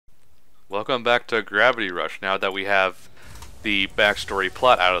Welcome back to Gravity Rush. Now that we have the backstory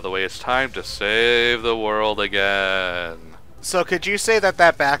plot out of the way, it's time to save the world again. So could you say that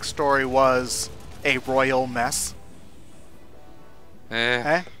that backstory was a royal mess?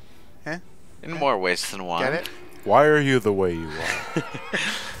 Eh. In more ways than one. Get it? Why are you the way you are?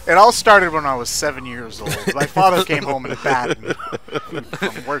 It all started when I was 7 years old. My father came home and battered me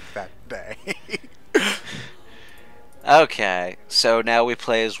from work that day. Okay, so now we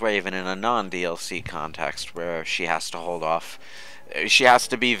play as Raven in a non-DLC context where she has to hold off. She has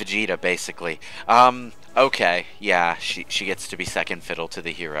to be Vegeta, basically. Okay, yeah, she gets to be second fiddle to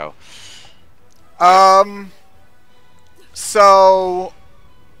the hero. So...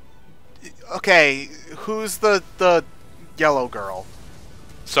 Okay, who's the yellow girl?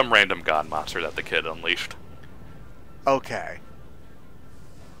 Some random god monster that the kid unleashed. Okay.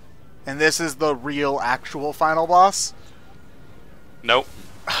 And this is the real, actual final boss? Nope.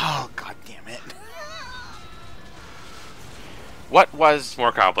 Oh, god damn it. What was... It's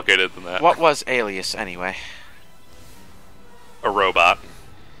more complicated than that. What was Alias, anyway? A robot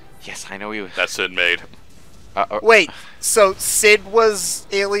Yes, I know you... that Sid made. Wait, so Sid was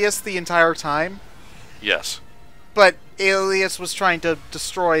Alias the entire time? Yes. But Alias was trying to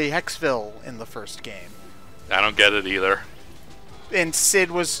destroy Hexville in the first game. I don't get it either. And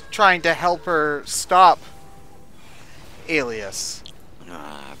Sid was trying to help her stop Alias.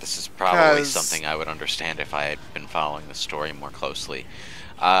 This is probably 'Cause- something I would understand if I had been following the story more closely.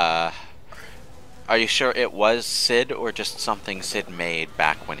 Are you sure it was Sid, or just something Sid made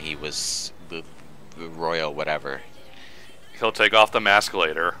back when he was the royal whatever? He'll take off the mask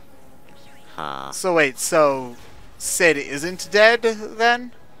later. Huh. So wait, so Sid isn't dead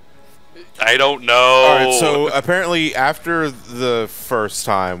then? I don't know. Alright, so apparently after the first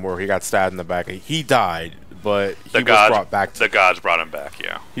time where he got stabbed in the back, he died, but he was brought back to... The gods brought him back,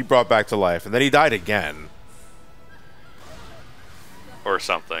 yeah. He brought back to life, and then he died again. Or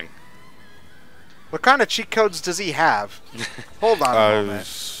something. What kind of cheat codes does he have? Hold on a moment.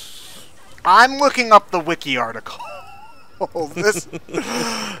 S- I'm looking up the wiki article. This,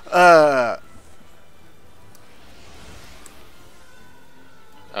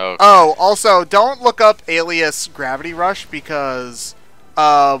 Okay. Oh, also, don't look up Alias Gravity Rush because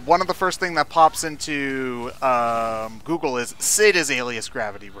one of the first thing that pops into Google is Sid is Alias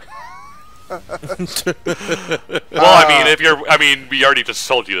Gravity Rush. Well, I mean, we already just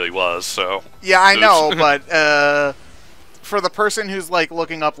told you that he was, so. Yeah, I Oops. know, but for the person who's like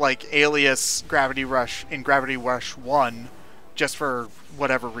looking up like Alias Gravity Rush in Gravity Rush 1, just for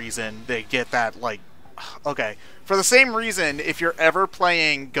whatever reason, they get that like, okay. For the same reason, if you're ever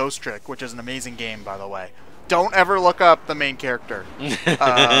playing Ghost Trick, which is an amazing game, by the way, don't ever look up the main character.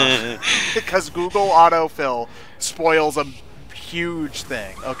 Because Google autofill spoils a huge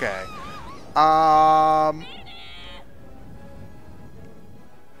thing. Okay.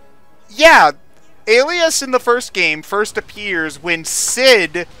 Yeah, Alias in the first game first appears when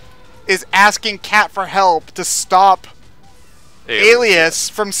Sid is asking Cat for help to stop Alias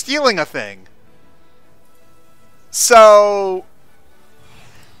from stealing a thing. So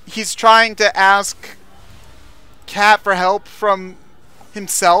he's trying to ask Cat for help from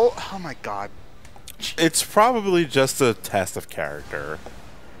himself. Oh my god. It's probably just a test of character.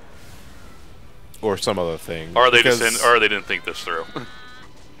 Or some other thing. Or they because- just or they didn't think this through.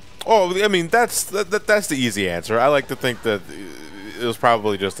 Oh, I mean, that's the easy answer. I like to think that it was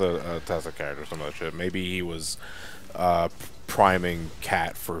probably just a test of character or some other shit. Maybe he was priming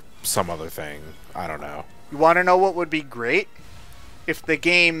Cat for some other thing. I don't know. You want to know what would be great? If the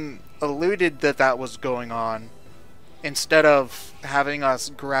game alluded that that was going on, instead of having us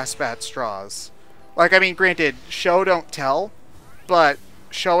grasp at straws. Like, I mean, granted, show don't tell, but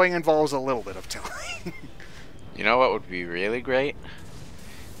showing involves a little bit of telling. You know what would be really great?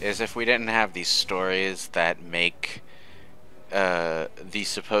 Is if we didn't have these stories that make the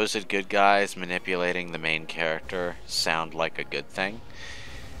supposed good guys manipulating the main character sound like a good thing.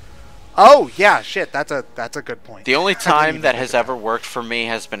 Oh, yeah, shit, that's a good point. The only I didn't time even that think has of that. ever worked for me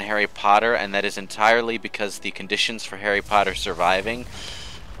has been Harry Potter, and that is entirely because the conditions for Harry Potter surviving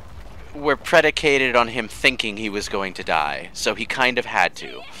were predicated on him thinking he was going to die, so he kind of had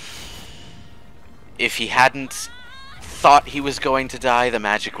to. If he hadn't thought he was going to die, the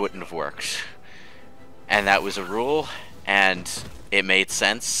magic wouldn't have worked. And that was a rule, and it made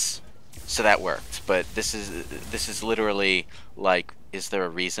sense, so that worked. But this is literally like, is there a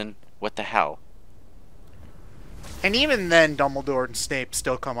reason? What the hell? And even then, Dumbledore and Snape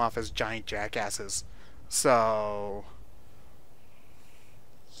still come off as giant jackasses. So...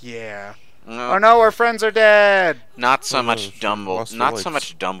 yeah. No, Oh no, our friends are dead. not so Oh, much she lost her Not so legs.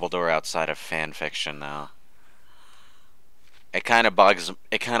 much Dumbledore outside of fan fiction, though. It kind of bugs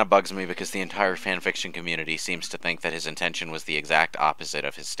me because the entire fanfiction community seems to think that his intention was the exact opposite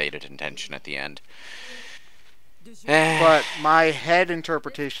of his stated intention at the end. But my head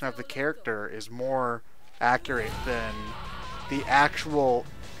interpretation of the character is more accurate than the actual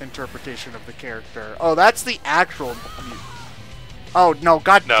interpretation of the character. Oh, that's the actual. Oh no!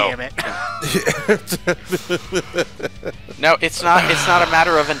 God No. damn it! No, it's not. It's not a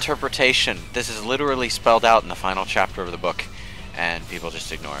matter of interpretation. This is literally spelled out in the final chapter of the book, and people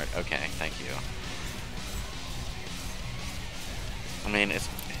just ignore it. Okay, thank you. I mean, it's.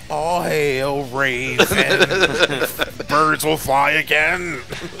 All hail Raven. Birds will fly again.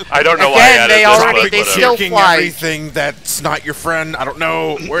 I don't know why I Again, added they this, already- but they whatever. still Kicking fly. everything that's not your friend. I don't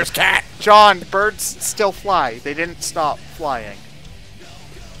know. Where's Cat? John, birds still fly. They didn't stop flying.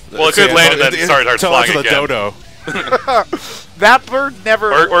 Well, it could land and then start Tell us flying the again. dodo. That bird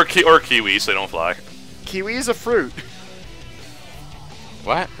never. Or kiwis, they don't fly. Kiwi is a fruit.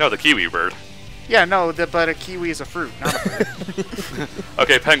 What? No, the kiwi bird. Yeah, no, but a kiwi is a fruit, not a bird.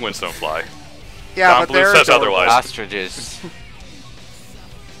 Okay, penguins don't fly. Yeah, Don but Bluth they're says adorable. otherwise. Ostriches.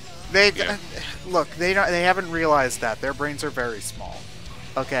 They Yeah. look. They haven't realized that their brains are very small.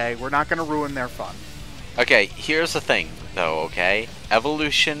 Okay, we're not going to ruin their fun. Okay, here's the thing, though. Okay,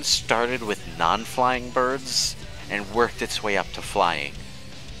 evolution started with non-flying birds and worked its way up to flying.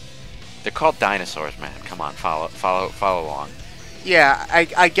 They're called dinosaurs, man. Come on, follow along. Yeah,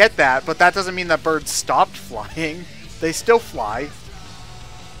 I get that, but that doesn't mean that birds stopped flying. They still fly.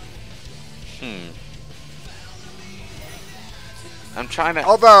 I'm trying to.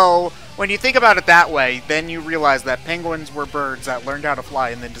 Although, when you think about it that way, then you realize that penguins were birds that learned how to fly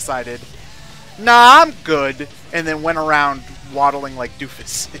and then decided, nah, I'm good, and then went around waddling like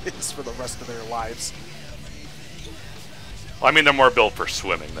doofuses for the rest of their lives. Well, I mean, they're more built for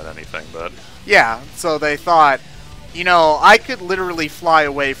swimming than anything, but Yeah, so they thought, you know, I could literally fly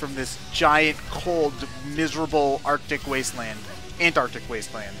away from this giant, cold, miserable Arctic wasteland, Antarctic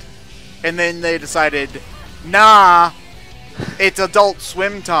wasteland. And then they decided, nah, it's adult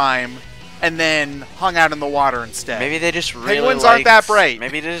swim time, and then hung out in the water instead. Maybe they just really Penguins aren't that bright.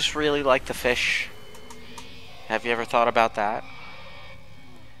 Maybe they just really like the fish. Have you ever thought about that?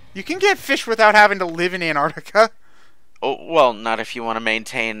 You can get fish without having to live in Antarctica. Oh, well, not if you want to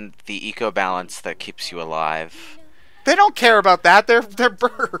maintain the eco balance that keeps you alive. They don't care about that. They're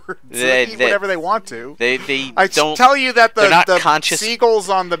birds. They They- eat they- whatever they want to. They I don't. tell you that they're not the conscious- seagulls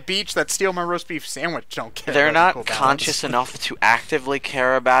on the beach that steal my roast beef sandwich don't care. They're about not eco balance. conscious enough to actively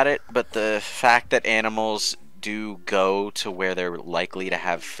care about it, but the fact that animals do go to where they're likely to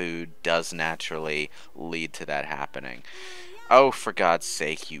have food does naturally lead to that happening. Oh, for God's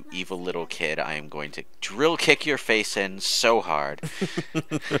sake, you evil little kid, I am going to drill kick your face in so hard.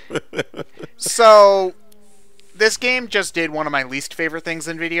 So, this game just did one of my least favorite things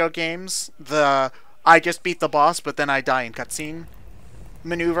in video games. The I just beat the boss, but then I die in cutscene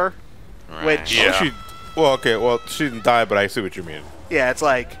maneuver. Which- Yeah. She didn't die, but I see what you mean. Yeah, it's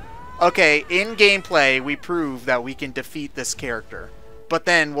like, okay, in gameplay, we prove that we can defeat this character. But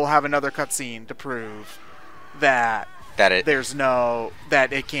then we'll have another cutscene to prove that That it.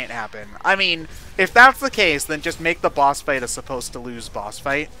 that it can't happen. I mean, if that's the case, then just make the boss fight a supposed to lose boss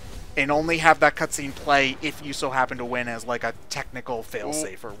fight, and only have that cutscene play if you so happen to win as like a technical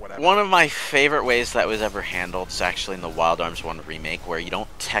failsafe or whatever. One of my favorite ways that was ever handled is actually in the Wild Arms 1 remake, where you don't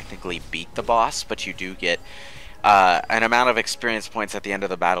technically beat the boss, but you do get an amount of experience points at the end of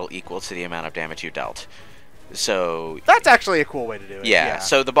the battle equal to the amount of damage you dealt. So That's actually a cool way to do it. yeah,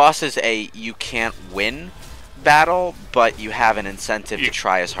 so the boss is a you can't win battle, but you have an incentive to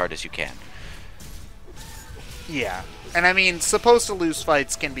try as hard as you can. Yeah. And I mean, supposed to lose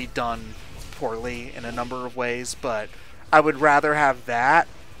fights can be done poorly in a number of ways, but I would rather have that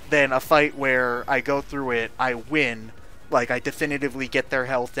than a fight where I go through it, I win, like I definitively get their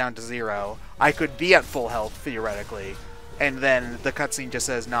health down to 0. I could be at full health, theoretically, and then the cutscene just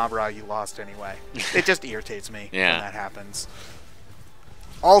says, nah, bro, you lost anyway. It just irritates me Yeah. when that happens.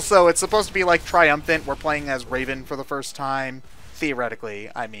 Also, it's supposed to be like triumphant. We're playing as Raven for the first time. Theoretically,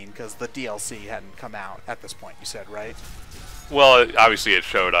 I mean, because the DLC hadn't come out at this point, you said, right? well, obviously it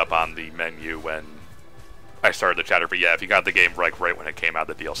showed up on the menu when I started the chatter. But yeah, if you got the game right when it came out,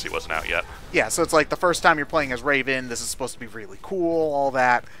 the DLC wasn't out yet. Yeah, so it's like the first time you're playing as Raven, this is supposed to be really cool, all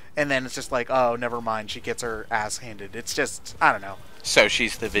that, and then it's just like, oh, never mind, she gets her ass handed. It's just, I don't know. So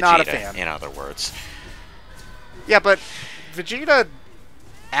she's the Not a Vegeta, fan. in other words. Yeah, but Vegeta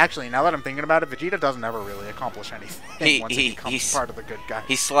Actually, now that I'm thinking about it, Vegeta doesn't ever really accomplish anything once he becomes part of the good guy.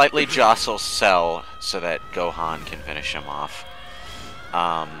 He slightly jostles Cell so that Gohan can finish him off.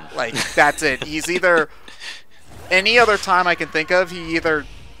 Like, that's it. He's either... Any other time I can think of, he either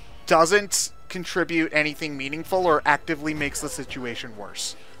doesn't contribute anything meaningful or actively makes the situation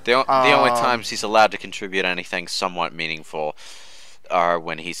worse. The only times he's allowed to contribute anything somewhat meaningful are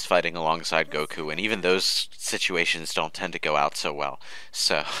when he's fighting alongside Goku, and even those situations don't tend to go out so well.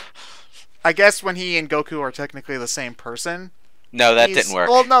 So, I guess when he and Goku are technically the same person. No, that didn't work.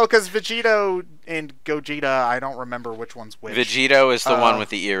 Well, no, because Vegito and Gogeta, I don't remember which one's which. Vegito is the one with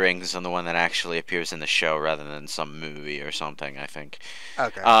the earrings and the one that actually appears in the show rather than some movie or something, I think.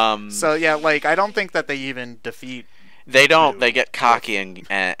 Okay. So, yeah, like, I don't think that they even defeat... They don't. They get cocky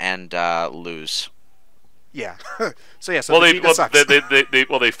and lose. Yeah. So, yeah, so Vegeta sucks.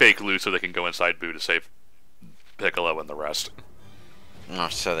 They fake lose so they can go inside Buu to save Piccolo and the rest. Oh,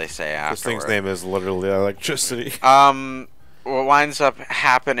 so they say afterward. This thing's name is literally electricity. What winds up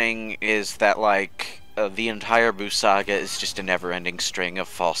happening is that, like, the entire Buu saga is just a never-ending string of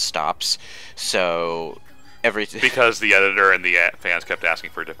false stops. So, because the editor and the fans kept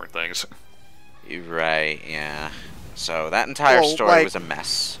asking for different things. Right, yeah. So that entire story was a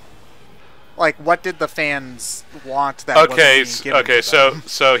mess. Like, what did the fans want that wasn't being given to them?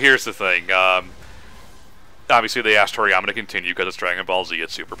 So here's the thing. Obviously, they asked Toriyama to continue because it's Dragon Ball Z.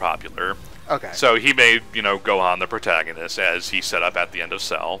 It's super popular. Okay. So he made, Gohan the protagonist, as he set up at the end of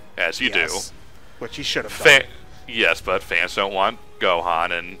Cell, as you do. Which he should have done. Yes, but fans don't want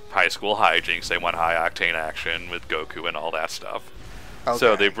Gohan and high school hijinks. They want high-octane action with Goku and all that stuff. Okay.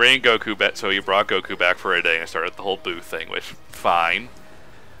 So they bring Goku back. So he brought Goku back for a day and started the whole Buu thing, which fine.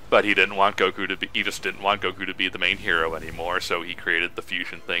 But he didn't want Goku to be. He just didn't want Goku to be the main hero anymore. So he created the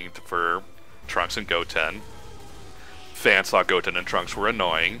fusion thing for Trunks and Goten. Fans thought Goten and Trunks were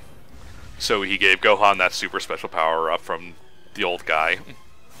annoying, so he gave Gohan that super special power up from the old guy.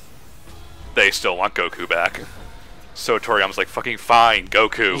 They still want Goku back. So Toriyama's like, fucking fine,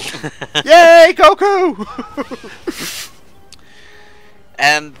 Goku. Yay, Goku!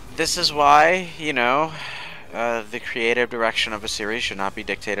 And this is why, the creative direction of a series should not be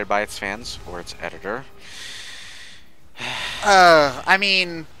dictated by its fans or its editor. I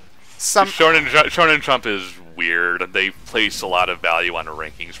mean, Shonen Jump is weird. They place a lot of value on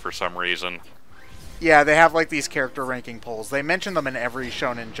rankings for some reason. Yeah, they have like these character ranking polls. They mention them in every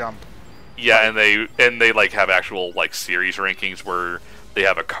Shonen Jump. Yeah, and they like have actual like series rankings where they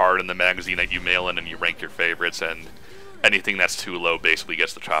have a card in the magazine that you mail in and you rank your favorites, and anything that's too low basically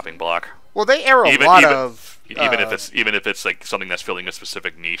gets the chopping block. Well, they air a lot of even if it's like something that's filling a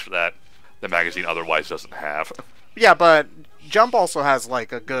specific niche that the magazine otherwise doesn't have. Yeah, but Jump also has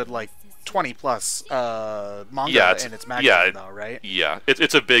like a good like 20+ manga in its magazine, though, right? Yeah,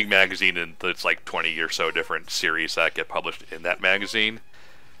 it's a big magazine, and it's like 20 or so different series that get published in that magazine.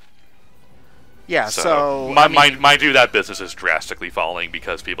 Yeah, so mind you, that business is drastically falling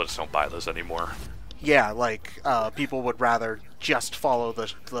because people just don't buy those anymore. Yeah, like people would rather just follow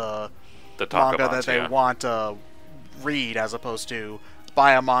the manga that they want to read, as opposed to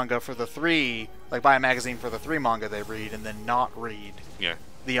buy a manga for the buy a magazine for the 3 manga they read and then not read. Yeah.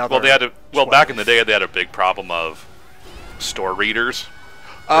 The other. Back in the day, they had a big problem of store readers.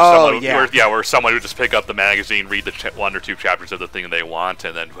 Where someone would just pick up the magazine, read the 1 or 2 chapters of the thing they want,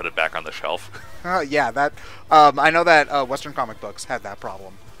 and then put it back on the shelf. Yeah, that. I know that Western comic books had that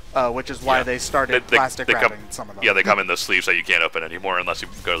problem, which is why they started plastic wrapping some of them. Yeah, they come in the sleeves that you can't open anymore unless you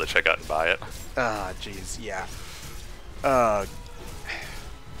go to the checkout and buy it. Jeez, yeah.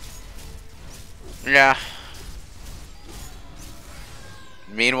 Yeah.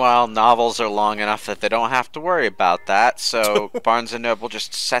 Meanwhile, novels are long enough that they don't have to worry about that, so Barnes & Noble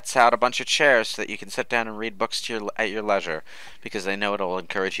just sets out a bunch of chairs so that you can sit down and read books at your leisure, because they know it'll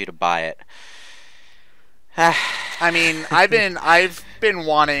encourage you to buy it. I mean, I've been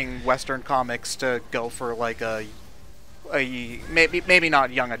wanting Western comics to go for like a maybe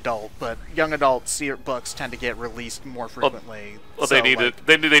not young adult, but young adult books tend to get released more frequently. Well, so, they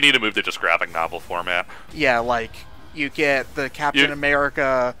need to move to just graphic novel format. Yeah, like you get the Captain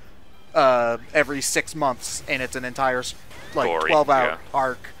America every 6 months, and it's an entire like 12-hour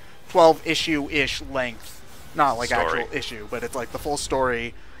arc, 12-issue-ish length, not like actual issue, but it's like the full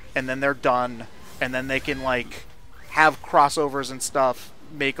story, and then they're done, and then they can like have crossovers and stuff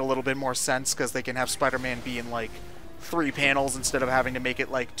make a little bit more sense because they can have Spider-Man be in like 3 panels instead of having to make it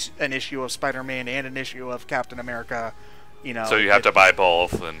like an issue of Spider-Man and an issue of Captain America, So you have to buy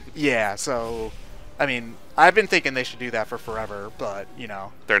both, and yeah. So, I mean, I've been thinking they should do that for forever, but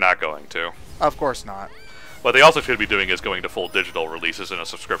they're not going to. Of course not. What they also should be doing is going to full digital releases in a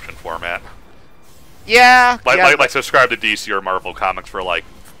subscription format. Yeah. Like subscribe to DC or Marvel Comics for like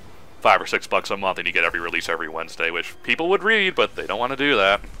 $5 or $6 a month, and you get every release every Wednesday, which people would read, but they don't want to do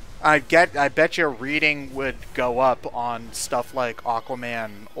that. I bet your reading would go up on stuff like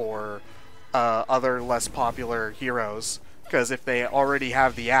Aquaman or other less popular heroes, because if they already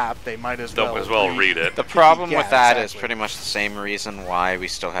have the app, they might as well read it. The problem Yeah, with that is exactly. pretty much the same reason why we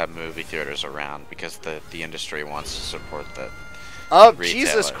still have movie theaters around, because the industry wants to support the Oh, retailers.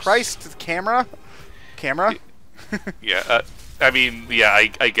 Jesus Christ, camera? Yeah,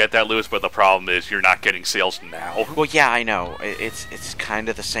 I get that, Lewis, but the problem is you're not getting sales now. Well, yeah, I know. It's kind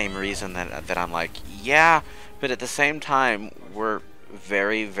of the same reason that I'm like, yeah, but at the same time, we're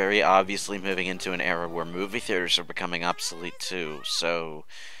very, very obviously moving into an era where movie theaters are becoming obsolete too. So,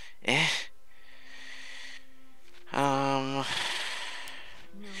 But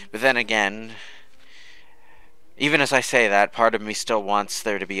then again, even as I say that, part of me still wants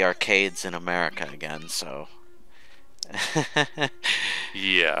there to be arcades in America again. So.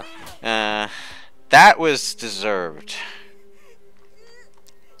 Yeah. That was deserved.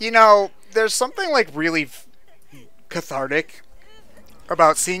 You know, there's something like really cathartic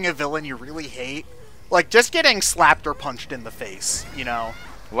about seeing a villain you really hate, like just getting slapped or punched in the face, you know?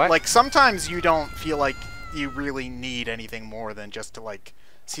 What? Like sometimes you don't feel like you really need anything more than just to like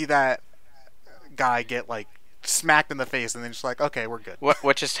see that guy get like smacked in the face and then just like, okay, we're good.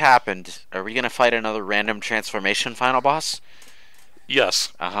 What just happened? Are we gonna fight another random transformation final boss?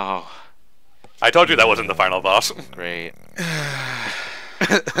 Yes. Oh, I told you that wasn't the final boss. great.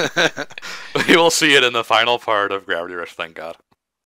 We will see it in the final part of Gravity Rush, thank God.